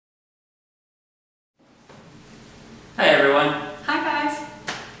Hi everyone. Hi guys.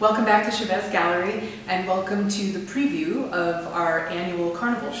 Welcome back to Chavez Gallery and welcome to the preview of our annual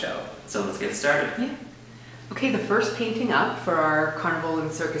carnival show. So let's get started. Yeah. Okay, the first painting up for our carnival and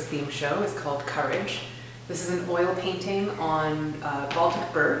circus theme show is called Courage. This is an oil painting on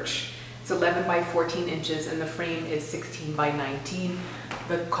Baltic birch. It's 11 by 14 inches and the frame is 16 by 19.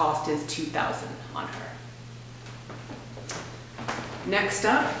 The cost is $2,000 on her. Next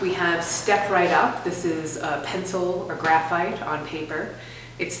up, we have Step Right Up. This is pencil or graphite on paper.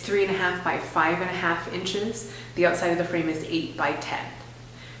 It's 3.5 by 5.5 inches. The outside of the frame is 8 by 10.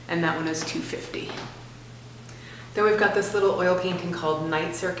 And that one is $250. Then we've got this little oil painting called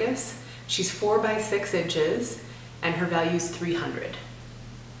Night Circus. She's 4 by 6 inches and her value is $300.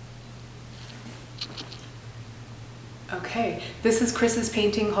 Okay, this is Chris's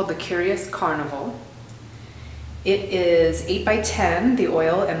painting called the Curious Carnival. It is 8 by 10, the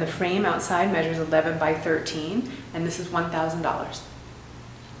oil, and the frame outside measures 11 by 13, and this is $1,000.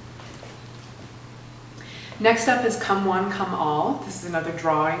 Next up is Come One, Come All. This is another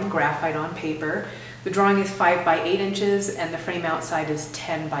drawing, graphite on paper. The drawing is 5 by 8 inches, and the frame outside is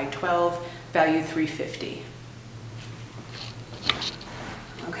 10 by 12, value $350.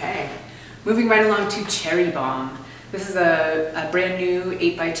 Okay, moving right along to Cherry Bomb. This is a brand new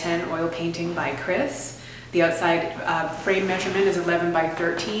 8 by 10 oil painting by Chris. The outside frame measurement is 11 by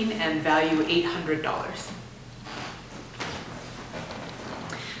 13 and value $800.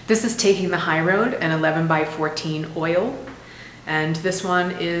 This is Taking the High Road, an 11 by 14 oil, and this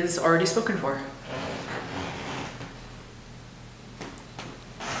one is already spoken for.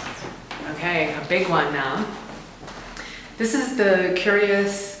 Okay, a big one now. This is the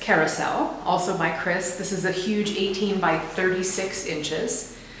Curious Carousel, also by Chris. This is a huge 18 by 36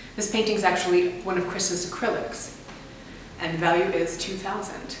 inches. This painting is actually one of Chris's acrylics, and the value is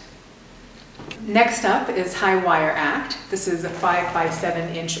 $2,000. Next up is High Wire Act. This is a 5 by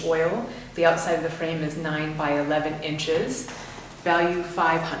 7 inch oil. The outside of the frame is 9 by 11 inches. Value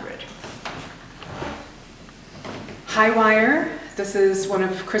 $500. High Wire, this is one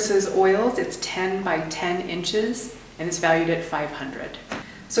of Chris's oils. It's 10 by 10 inches and it's valued at $500.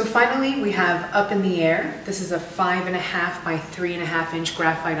 So finally, we have Up in the Air. This is a 5.5 by 3.5 inch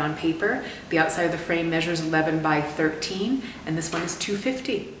graphite on paper. The outside of the frame measures 11 by 13, and this one is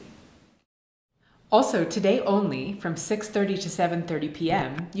 $250. Also, today only, from 6:30 to 7:30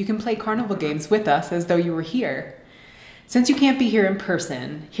 p.m., you can play carnival games with us as though you were here. Since you can't be here in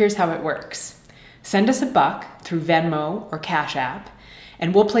person, here's how it works. Send us $1 through Venmo or CashApp,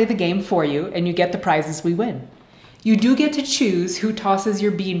 and we'll play the game for you, and you get the prizes we win. You do get to choose who tosses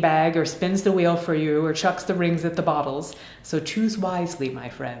your beanbag or spins the wheel for you or chucks the rings at the bottles, so choose wisely, my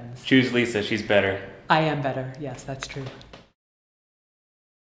friends. Choose Lisa, she's better. I am better, yes, that's true.